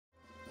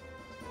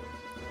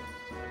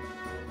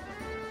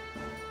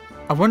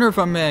I wonder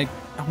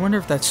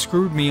if that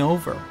screwed me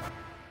over.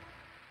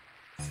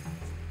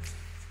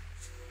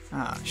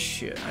 Ah,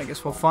 shit. I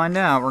guess we'll find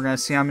out. We're gonna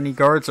see how many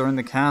guards are in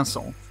the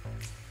castle.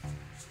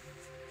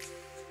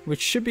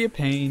 Which should be a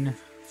pain.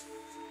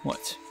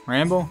 What?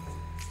 Ramble?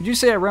 Did you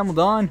say I rambled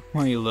on?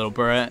 Why, you little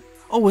brat.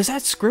 Oh, was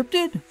that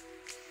scripted?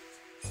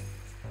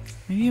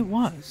 Maybe it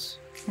was.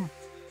 Huh.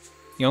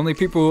 The only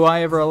people who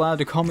I ever allowed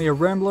to call me a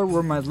rambler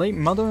were my late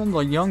mother and the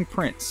young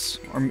prince.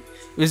 Or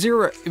was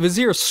there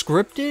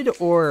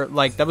scripted, or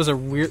like that was a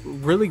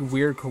really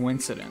weird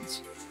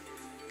coincidence?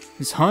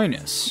 His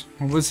Highness.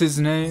 What was his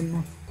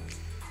name?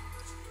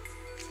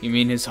 You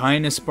mean His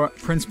Highness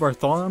Prince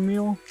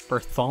Bartholomew?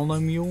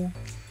 Bartholomew?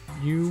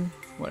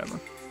 Whatever.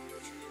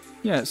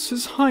 Yes,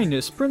 His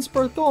Highness Prince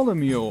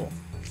Bartholomew.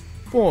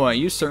 Boy,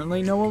 you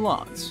certainly know a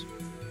lot.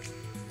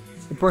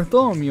 If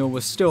Bartholomew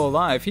was still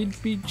alive, he'd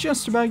be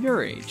just about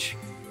your age.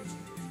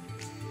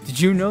 Did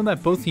you know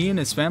that both he and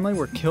his family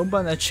were killed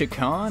by that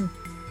Shikan?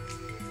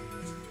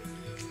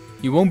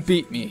 You won't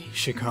beat me,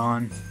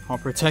 Shikan. I'll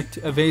protect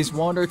Ave's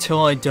water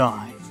till I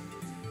die.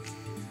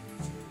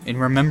 In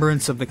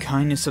remembrance of the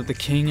kindness of the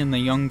king and the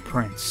young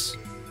prince.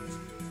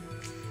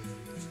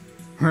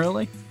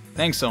 Really?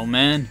 Thanks, old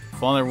man.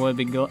 Father would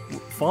be glad.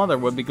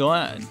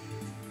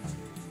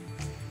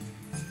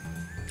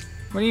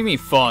 What do you mean,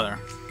 father?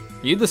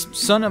 Are you the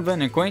son of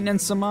an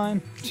acquaintance of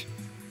mine?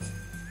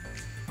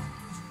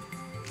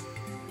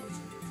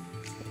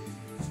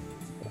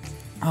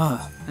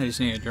 I just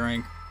need a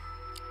drink.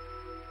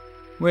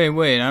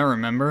 Wait, I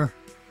remember.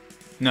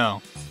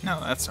 No,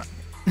 that's not.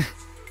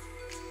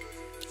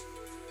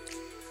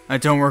 I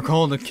don't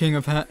recall the king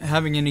of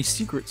having any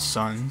secret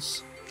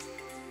sons.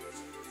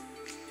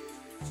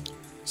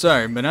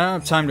 Sorry, but I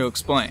don't have time to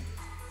explain.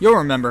 You'll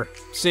remember.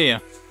 See ya.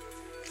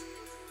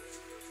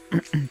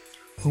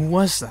 Who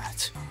was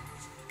that?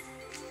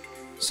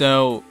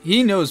 So,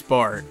 he knows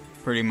Bart,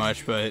 pretty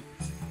much, but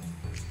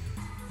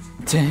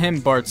to him,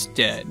 Bart's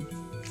dead.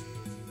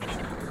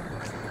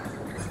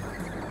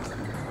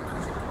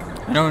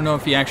 I don't know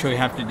if you actually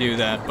have to do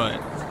that, but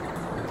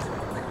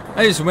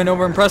I just went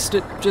over and pressed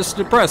it just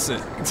to press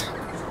it.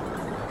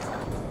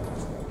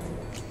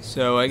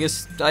 So I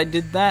guess I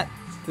did that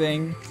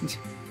thing.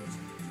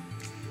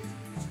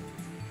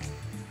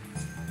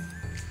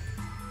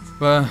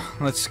 But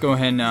let's go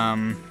ahead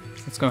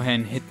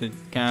and hit the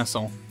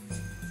castle.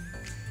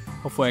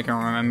 Hopefully I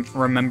can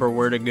remember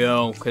where to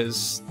go,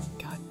 cause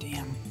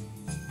goddamn.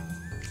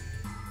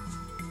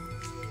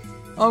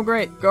 Oh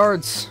great,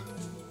 guards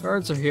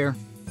are here.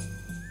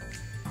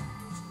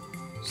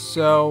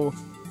 So,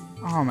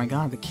 oh my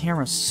god, the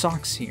camera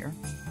sucks here.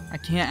 I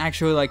can't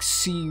actually like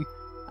see.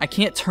 I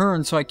can't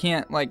turn, so I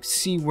can't like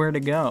see where to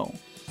go.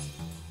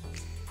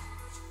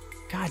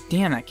 God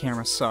damn, that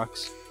camera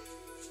sucks.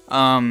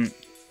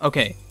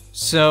 Okay,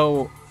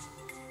 so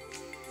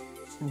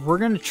we're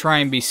gonna try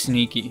and be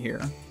sneaky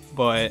here,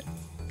 but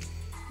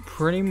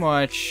pretty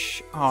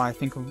much. Oh, I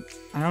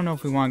don't know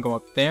if we want to go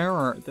up there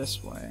or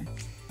this way.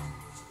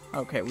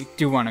 Okay, we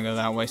do want to go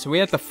that way, so we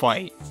have to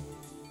fight.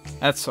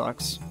 That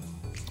sucks.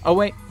 Oh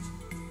wait.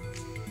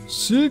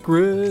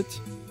 Secret!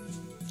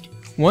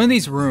 One of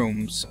these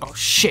rooms... Oh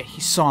shit, he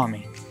saw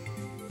me.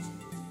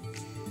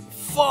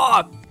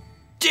 Fuck!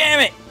 Damn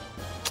it!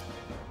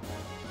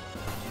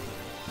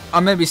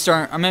 I'm gonna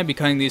be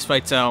cutting these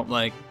fights out,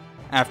 like,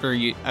 after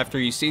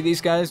you see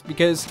these guys,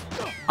 because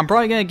I'm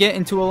probably gonna get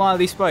into a lot of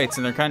these fights,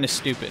 and they're kinda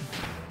stupid.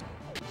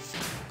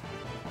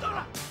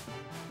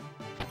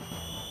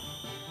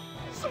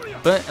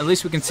 But at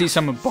least we can see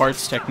some of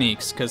Bart's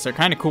techniques, because they're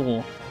kinda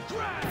cool.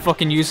 He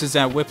fucking uses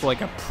that whip like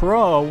a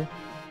pro.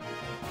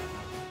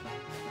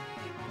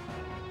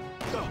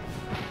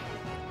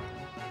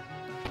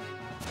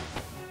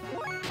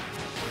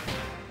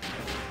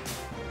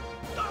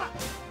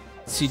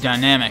 See,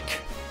 dynamic.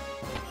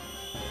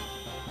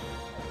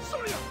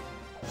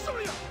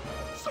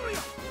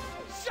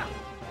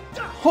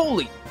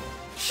 Holy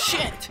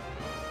shit!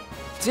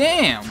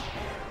 Damn!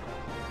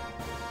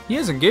 He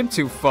doesn't give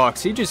two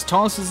fucks, he just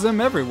tosses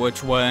them every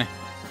which way.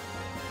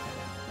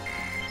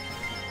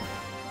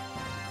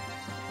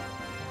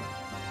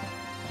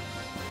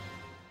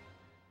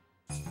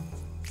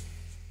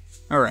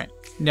 Alright,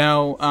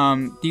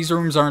 now, these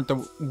rooms aren't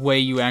the way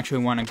you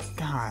actually want to...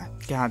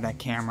 God, that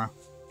camera.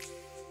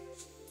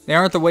 They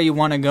aren't the way you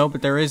want to go,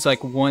 but there is,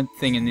 like, one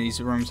thing in these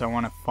rooms I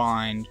want to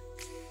find.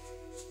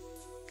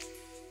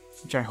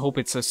 Which I hope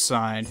it's this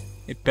side.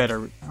 It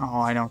better...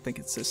 Oh, I don't think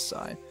it's this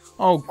side.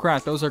 Oh,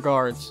 crap, those are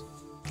guards.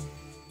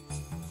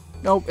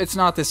 Nope, it's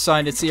not this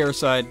side, it's the other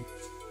side.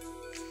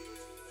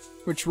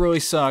 Which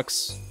really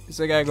sucks, because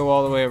I gotta go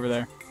all the way over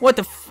there. What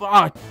the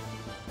fuck?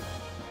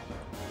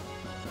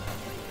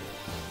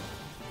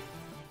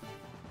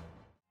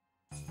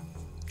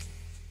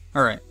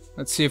 Alright,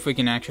 let's see if we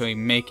can actually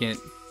make it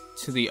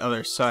to the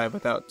other side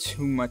without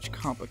too much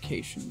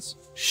complications.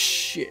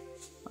 Shit.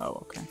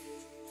 Oh, okay.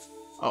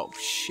 Oh,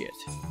 shit.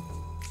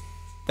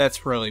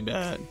 That's really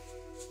bad.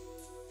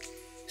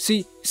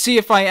 See,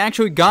 if I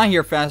actually got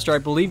here faster, I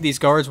believe these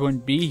guards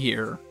wouldn't be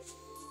here.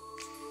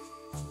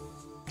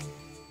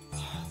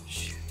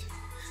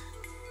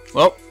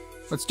 Well,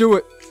 let's do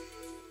it.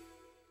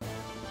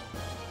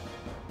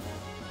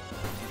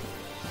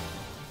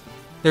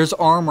 There's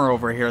armor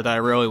over here that I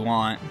really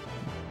want.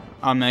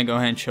 I'm gonna go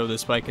ahead and show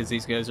this bike because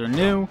these guys are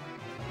new.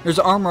 There's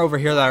armor over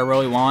here that I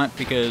really want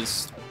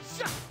because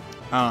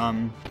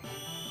they're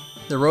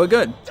really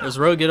good. There's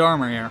really good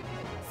armor here.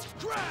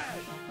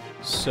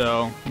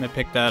 So I'm gonna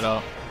pick that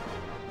up.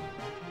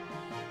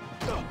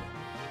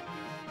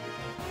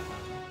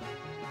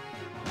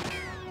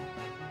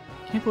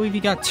 Can't believe he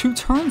got 2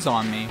 turns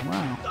on me.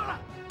 Wow.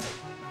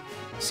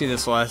 See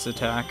this last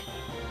attack.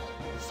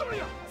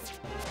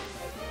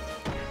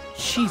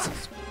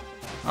 Jesus.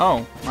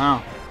 Oh,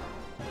 wow.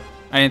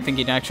 I didn't think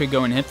he'd actually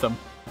go and hit them.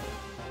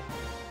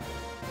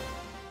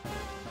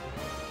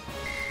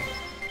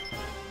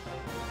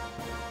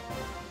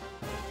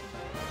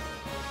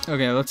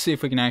 Okay, let's see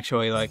if we can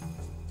actually, like,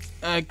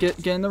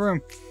 get in the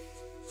room.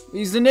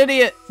 He's an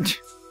idiot!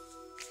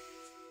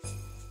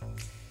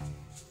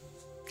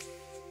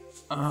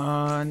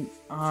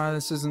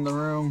 This isn't the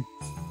room.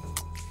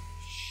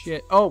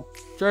 Shit. Oh,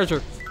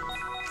 treasure.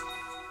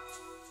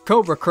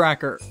 Cobra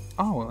Cracker.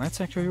 Oh, that's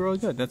actually really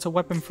good. That's a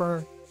weapon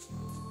for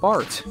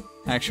Bart,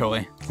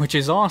 actually, which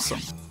is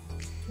awesome.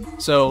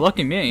 So,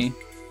 lucky me.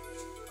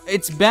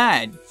 It's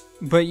bad,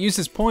 but it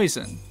uses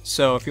poison.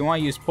 So, if you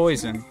want to use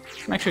poison,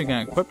 I'm actually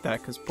going to equip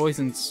that, because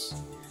poison's...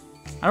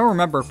 I don't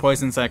remember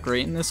poison's that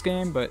great in this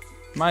game, but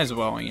might as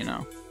well, you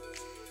know.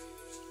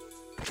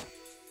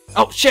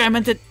 Oh, shit, I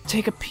meant to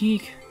take a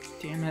peek.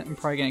 Damn it, I'm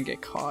probably going to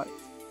get caught.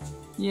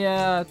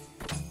 Yeah.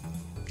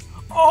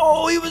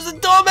 Oh, he was a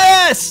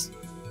dumbass!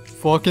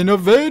 Fucking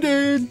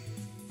evaded!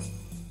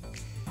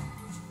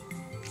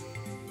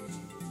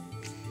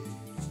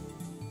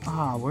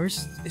 Ah,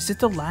 is it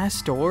the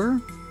last door?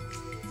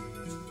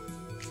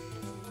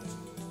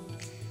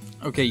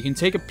 Okay, you can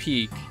take a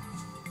peek.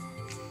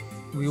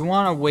 We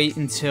want to wait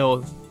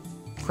until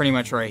pretty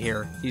much right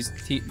here.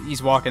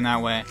 He's walking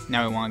that way.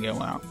 Now we want to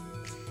go out.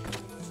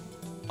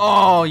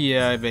 Oh,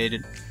 yeah, I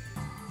evaded.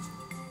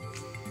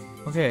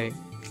 Okay,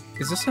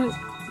 is this a...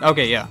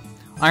 Okay, yeah.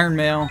 Iron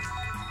Mail.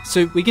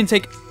 So we can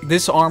take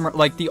this armor,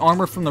 like the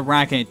armor from the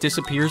rack, and it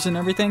disappears and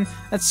everything.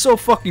 That's so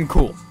fucking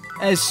cool.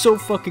 That is so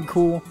fucking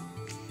cool.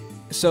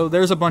 So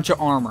there's a bunch of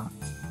armor.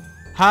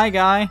 Hi,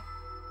 guy.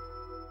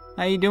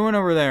 How you doing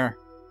over there?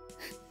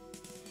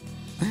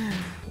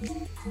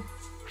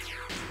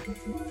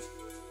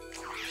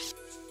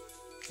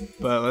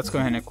 But let's go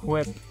ahead and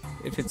equip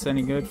if it's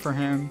any good for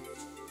him.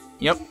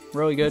 Yep,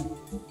 really good.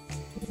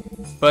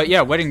 But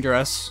yeah, wedding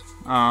dress.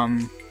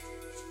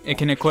 You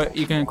can equip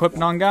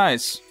it on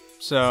guys.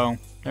 So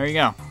there you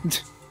go.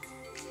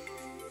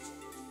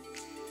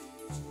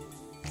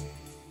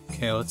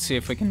 Okay, let's see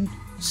if we can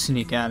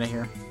sneak out of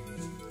here.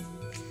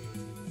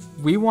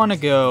 We want to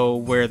go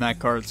where that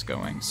guard's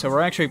going, so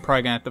we're actually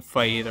probably gonna have to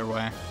fight either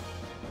way.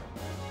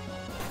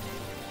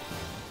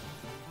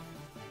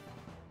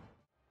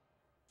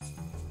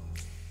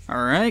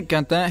 Alright,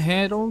 got that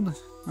handled.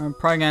 I'm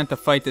probably gonna have to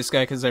fight this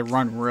guy because they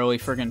run really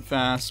friggin'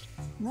 fast.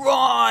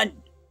 Run!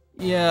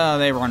 Yeah,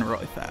 they run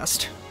really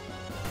fast.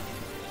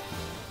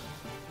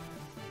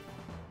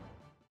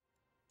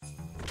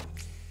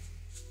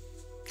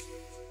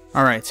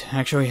 Alright,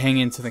 actually hang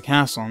into the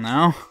castle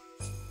now.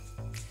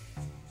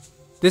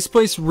 This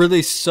place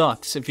really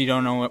sucks if you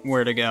don't know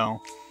where to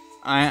go.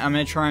 I'm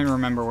gonna try and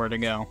remember where to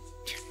go.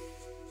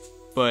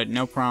 But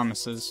no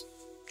promises.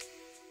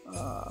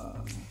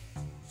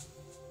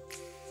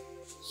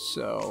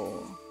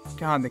 So...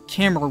 God, the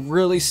camera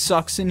really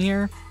sucks in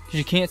here. Because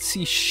you can't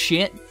see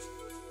shit.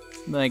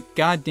 Like,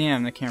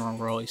 goddamn, the camera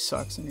really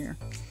sucks in here.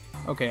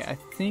 Okay, I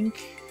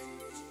think...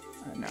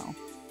 no.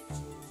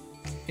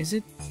 Is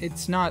it?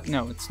 It's not...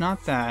 No, it's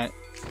not that.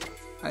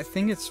 I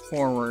think it's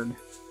forward.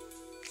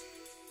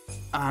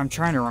 I'm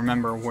trying to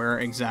remember where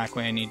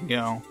exactly I need to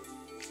go.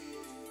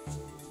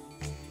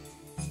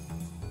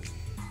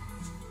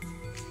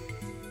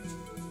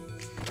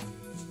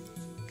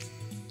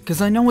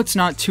 Because I know it's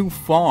not too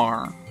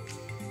far.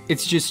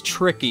 It's just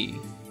tricky.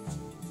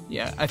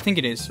 Yeah, I think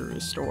it is through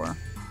the store.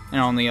 And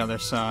on the other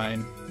side.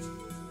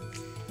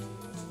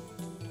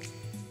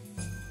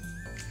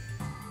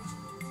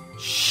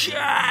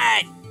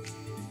 Shit!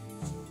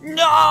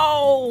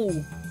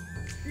 No!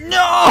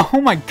 No!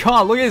 Oh my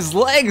god, look at his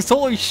legs!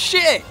 Holy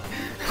shit!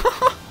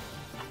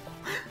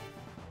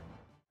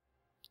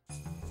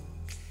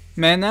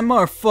 Man, that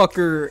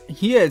motherfucker,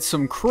 he had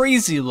some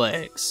crazy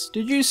legs.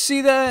 Did you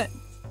see that?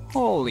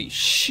 Holy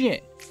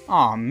shit.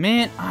 Aw,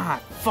 man.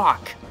 Ah,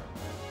 fuck.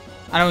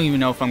 I don't even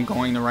know if I'm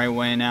going the right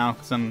way now,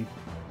 because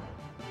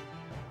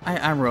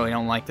I really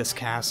don't like this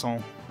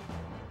castle.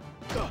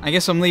 I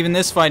guess I'm leaving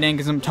this fight in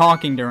because I'm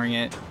talking during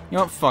it. You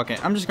know what? Fuck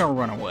it. I'm just gonna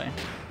run away.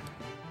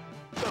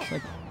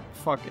 Like,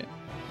 fuck it.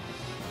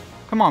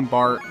 Come on,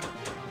 Bart.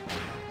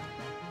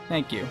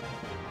 Thank you.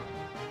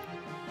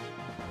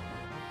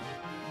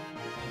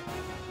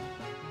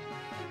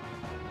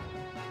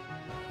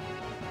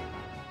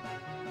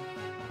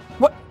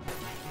 What?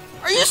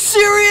 Are you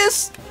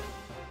serious?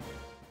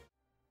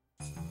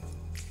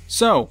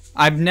 So,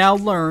 I've now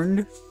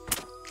learned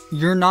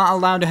you're not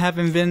allowed to have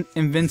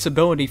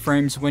invincibility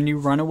frames when you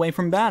run away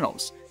from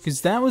battles.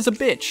 Because that was a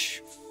bitch.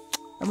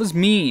 That was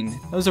mean.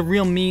 That was a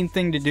real mean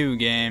thing to do,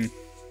 game.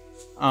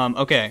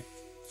 Okay.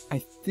 I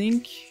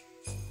think...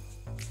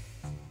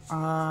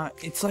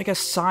 it's like a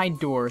side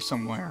door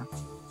somewhere.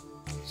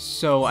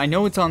 So, I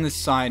know it's on this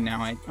side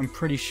now. I'm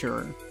pretty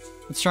sure.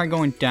 Let's try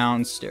going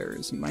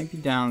downstairs. It might be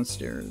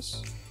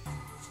downstairs.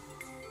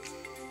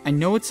 I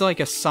know it's like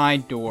a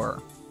side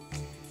door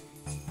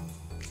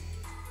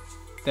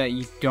that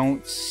you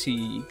don't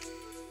see.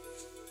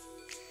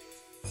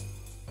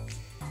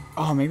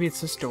 Oh, maybe it's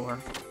this door.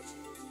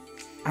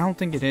 I don't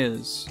think it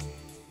is.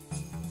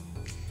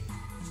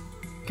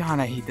 God,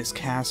 I hate this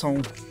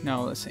castle.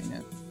 No, this ain't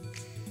it.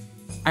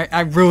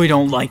 I really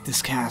don't like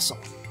this castle.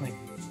 Like,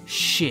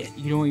 shit,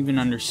 you don't even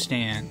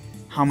understand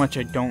how much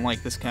I don't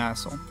like this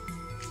castle.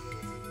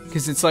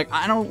 Because it's like,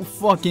 I don't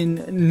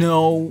fucking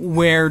know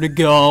where to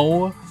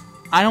go.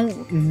 I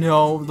don't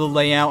know the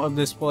layout of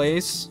this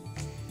place.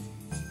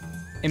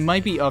 It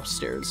might be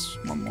upstairs.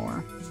 One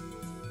more.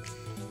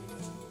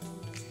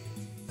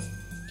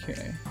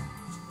 Okay.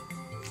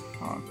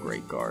 Oh,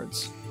 great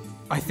guards.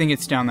 I think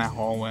it's down that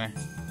hallway.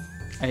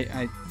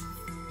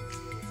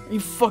 You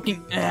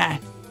fucking...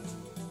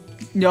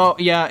 No,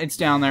 yeah, it's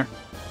down there.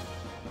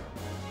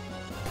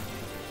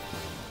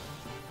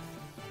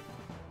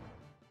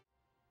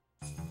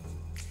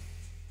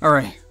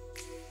 Alright.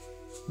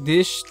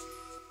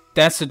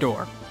 That's the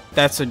door.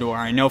 That's the door,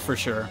 I know for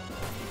sure.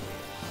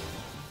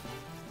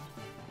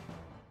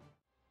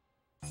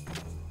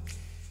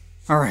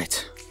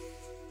 Alright.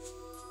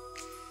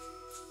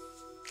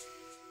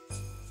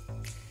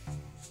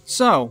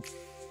 So,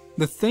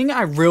 the thing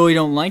I really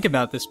don't like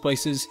about this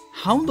place is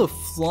how the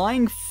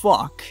flying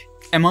fuck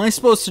am I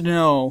supposed to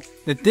know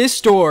that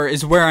this door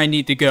is where I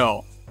need to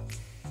go?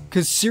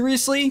 Cause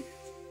seriously,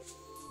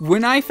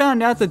 when I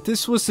found out that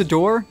this was the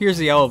door, here's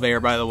the elevator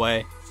by the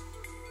way,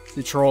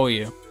 to troll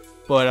you.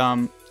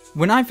 But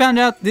when I found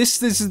out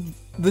this is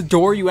the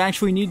door you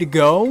actually need to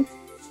go,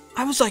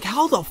 I was like,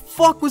 how the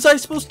fuck was I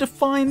supposed to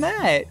find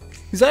that?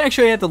 Cause I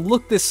actually had to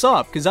look this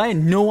up, cause I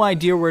had no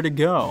idea where to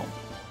go.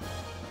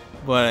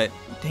 But,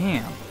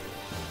 damn.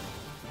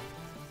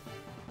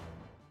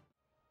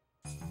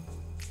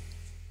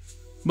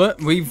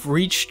 But we've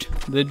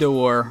reached the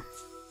door.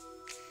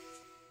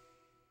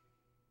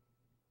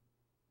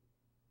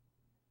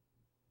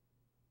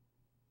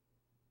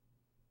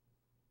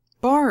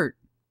 Bart!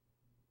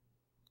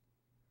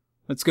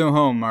 Let's go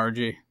home,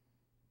 Margie.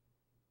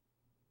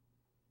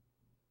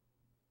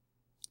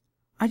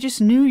 I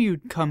just knew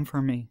you'd come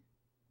for me.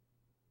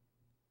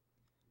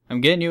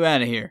 I'm getting you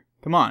out of here.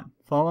 Come on,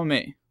 follow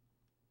me.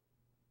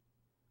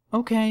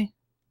 Okay.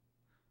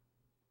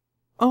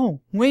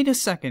 Oh, wait a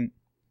second.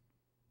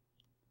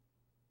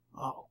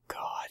 Oh,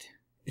 God.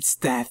 It's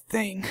that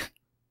thing.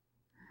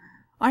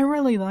 I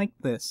really like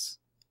this.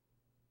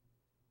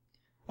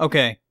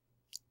 Okay.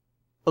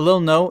 A little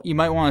note, you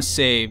might want to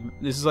save.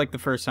 This is like the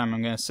first time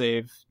I'm going to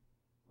save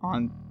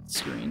on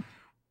screen.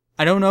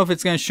 I don't know if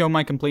it's going to show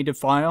my completed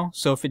file,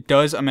 so if it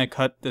does, I'm going to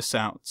cut this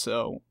out.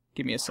 So,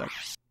 give me a sec.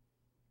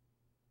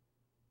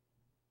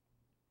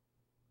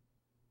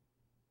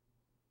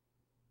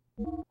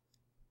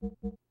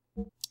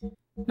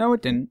 No,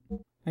 it didn't.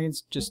 I can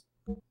just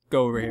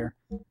go over here.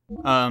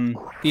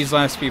 These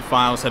last few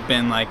files have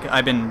been like,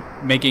 I've been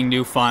making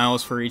new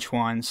files for each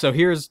one. So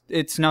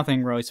it's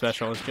nothing really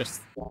special.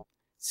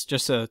 It's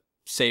just a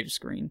save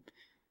screen.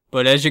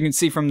 But as you can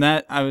see from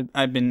that,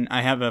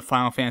 I have a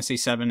Final Fantasy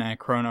VII and a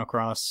Chrono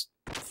Cross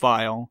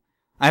file.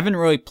 I haven't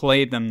really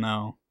played them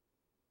though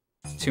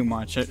too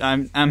much.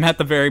 I'm at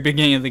the very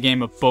beginning of the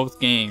game of both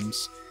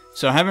games,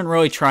 so I haven't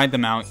really tried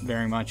them out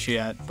very much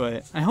yet.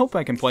 But I hope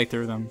I can play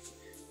through them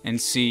and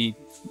see,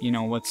 you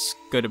know, what's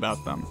good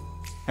about them.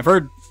 I've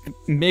heard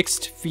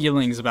mixed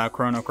feelings about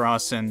Chrono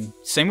Cross, and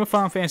same with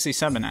Final Fantasy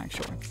VII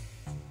actually.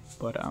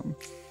 But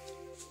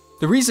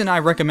the reason I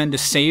recommend to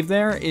save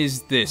there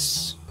is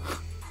this.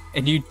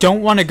 And you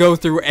don't want to go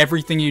through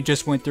everything you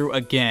just went through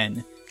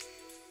again.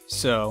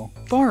 So,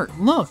 Bart,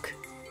 look!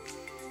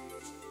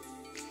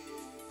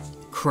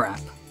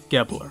 Crap,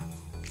 Gebler.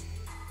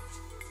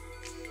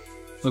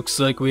 Looks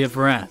like we have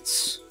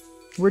rats.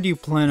 Where do you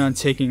plan on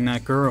taking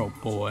that girl,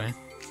 boy?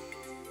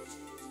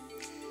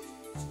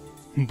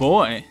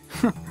 Boy?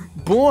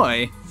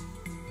 Boy?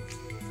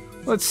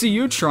 Let's see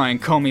you try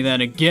and call me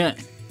that again.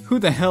 Who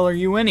the hell are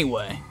you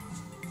anyway?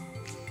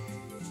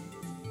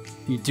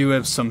 You do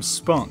have some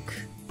spunk,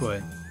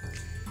 but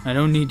I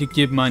don't need to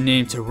give my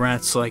name to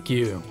rats like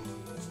you.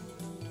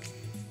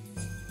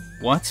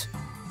 What?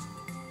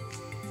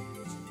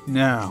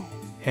 Now,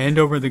 hand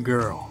over the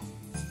girl.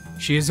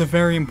 She is a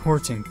very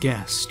important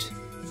guest.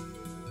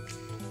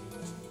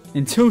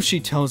 Until she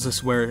tells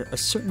us where a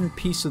certain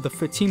piece of the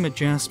Fatima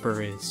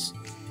Jasper is,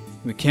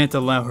 we can't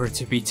allow her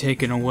to be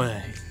taken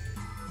away.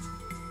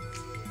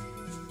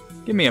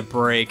 Give me a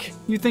break.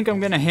 You think I'm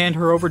gonna hand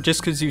her over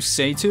just because you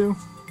say to?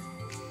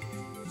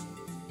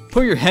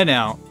 Put your head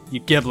out,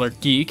 you Gebler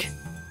geek.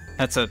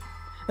 That's a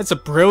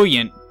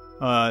brilliant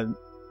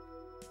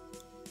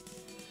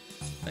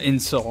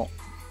insult.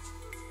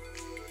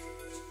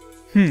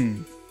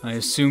 I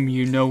assume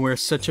you know where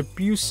such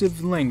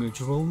abusive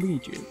language will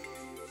lead you.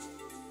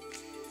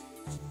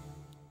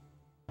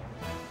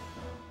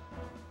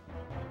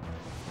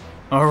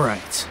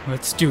 Alright,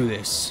 let's do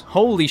this.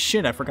 Holy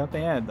shit, I forgot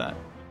they had that.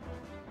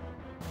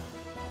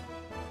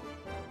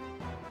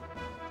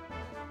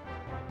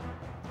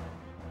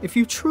 If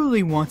you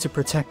truly want to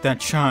protect that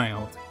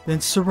child,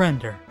 then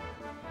surrender.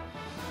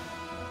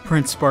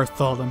 Prince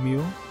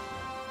Bartholomew.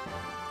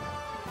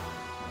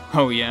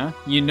 Oh yeah?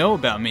 You know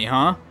about me,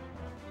 huh?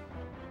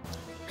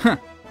 Huh.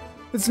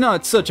 It's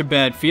not such a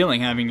bad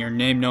feeling having your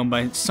name known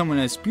by someone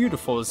as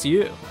beautiful as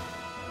you.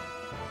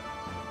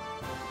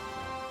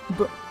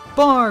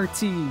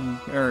 Barty!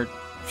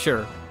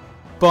 Sure.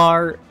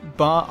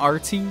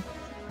 Artie?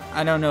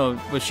 I don't know,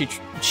 was she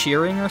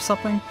cheering or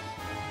something?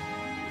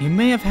 You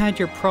may have had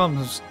your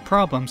problems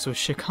with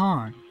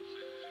Shikan,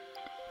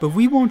 but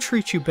we won't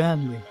treat you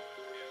badly.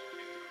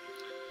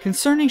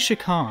 Concerning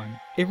Shikan,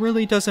 it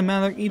really doesn't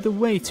matter either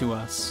way to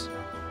us.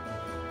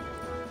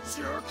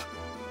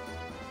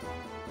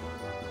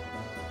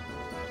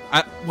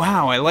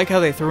 Wow, I like how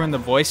they threw in the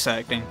voice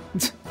acting.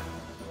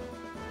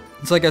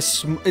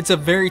 It's a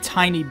very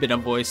tiny bit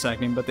of voice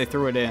acting, but they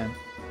threw it in.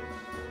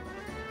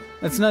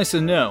 That's nice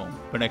to know,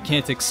 but I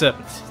can't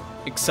accept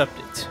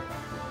it.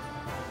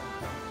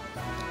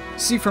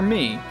 See, for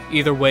me,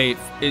 either way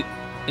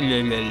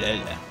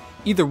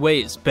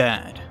is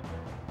bad.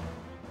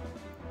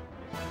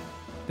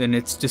 Then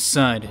it's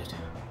decided.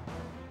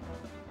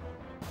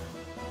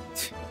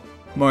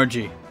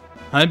 Margie,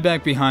 hide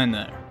back behind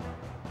there.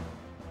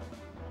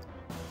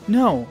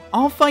 No,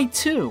 I'll fight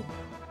too.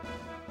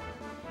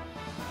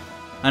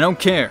 I don't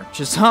care,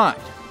 just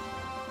hide.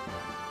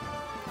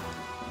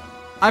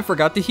 I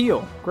forgot to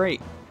heal.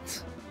 Great.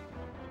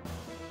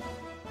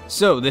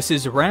 So, this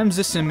is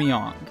Ramses and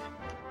Myong.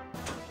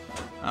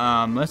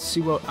 Let's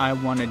see what I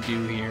want to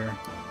do here.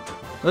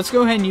 Let's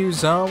go ahead and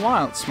use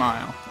Wild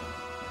Smile.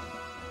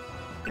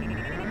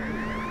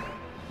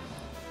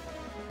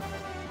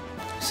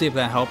 See if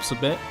that helps a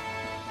bit.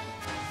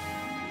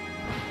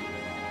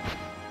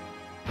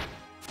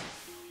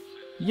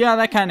 Yeah,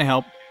 that kind of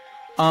helped.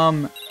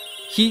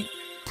 He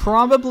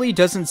probably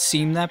doesn't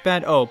seem that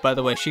bad. Oh, by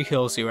the way, she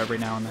heals you every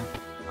now and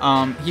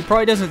then. He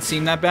probably doesn't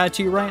seem that bad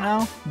to you right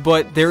now,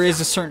 but there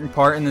is a certain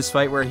part in this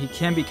fight where he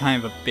can be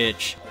kind of a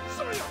bitch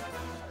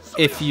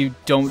if you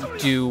don't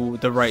do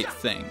the right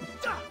thing.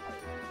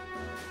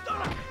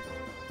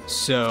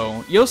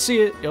 So, you'll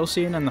see it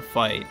in the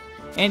fight.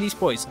 And he's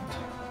poisoned.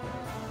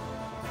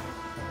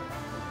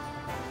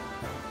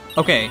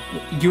 Okay,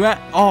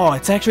 oh,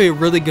 it's actually a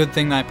really good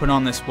thing that I put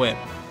on this whip.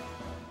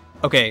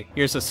 Okay,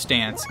 here's a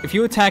stance. If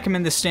you attack him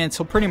in this stance,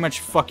 he'll pretty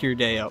much fuck your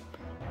day up.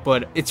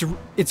 But it's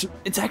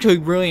actually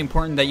really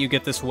important that you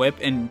get this whip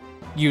and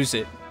use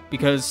it.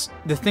 Because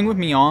the thing with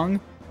Myong,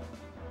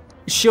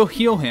 she'll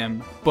heal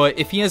him, but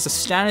if he has a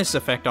status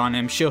effect on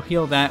him, she'll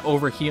heal that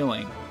over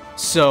healing.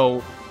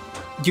 So,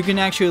 you can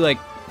actually, like,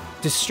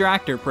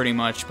 distract her pretty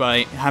much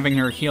by having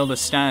her heal the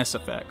status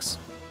effects.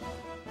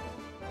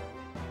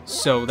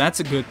 So, that's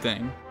a good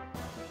thing.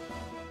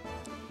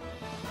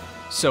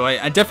 So,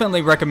 I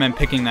definitely recommend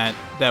picking that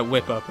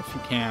whip up if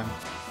you can.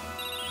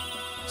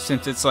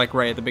 Since it's, like,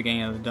 right at the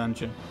beginning of the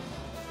dungeon.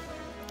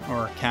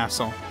 Or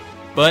castle.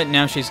 But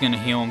now she's gonna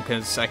heal him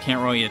because I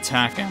can't really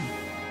attack him.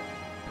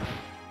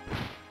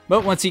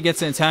 But once he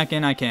gets an attack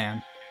in, I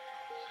can.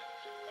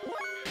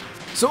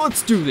 So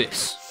let's do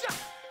this!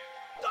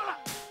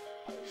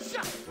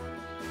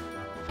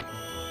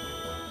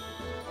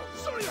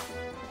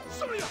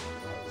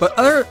 But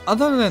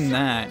other than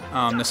that,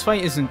 this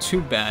fight isn't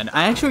too bad.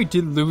 I actually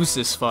did lose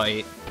this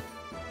fight,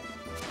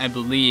 I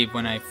believe,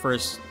 when I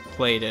first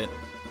played it.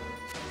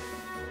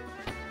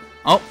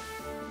 Oh,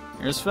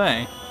 here's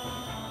Faye.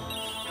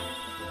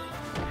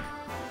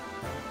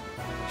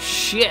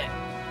 Shit!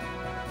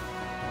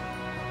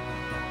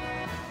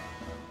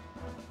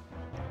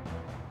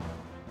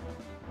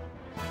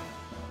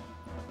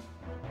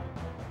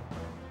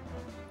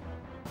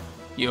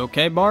 You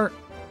okay, Bart?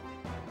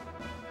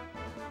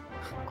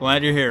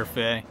 Glad you're here,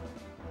 Faye.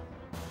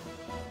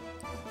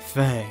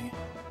 Faye.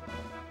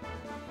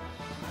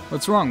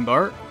 What's wrong,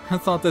 Bart? I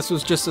thought this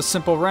was just a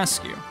simple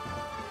rescue.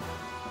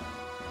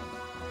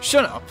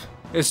 Shut up!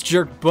 This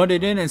jerk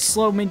butted in and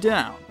slowed me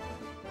down.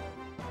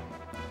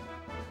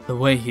 The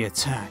way he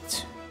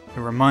attacked, it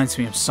reminds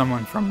me of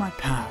someone from my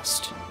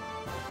past.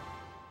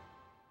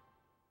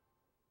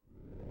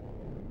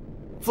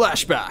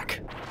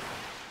 Flashback!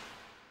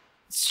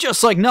 It's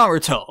just like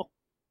Naruto!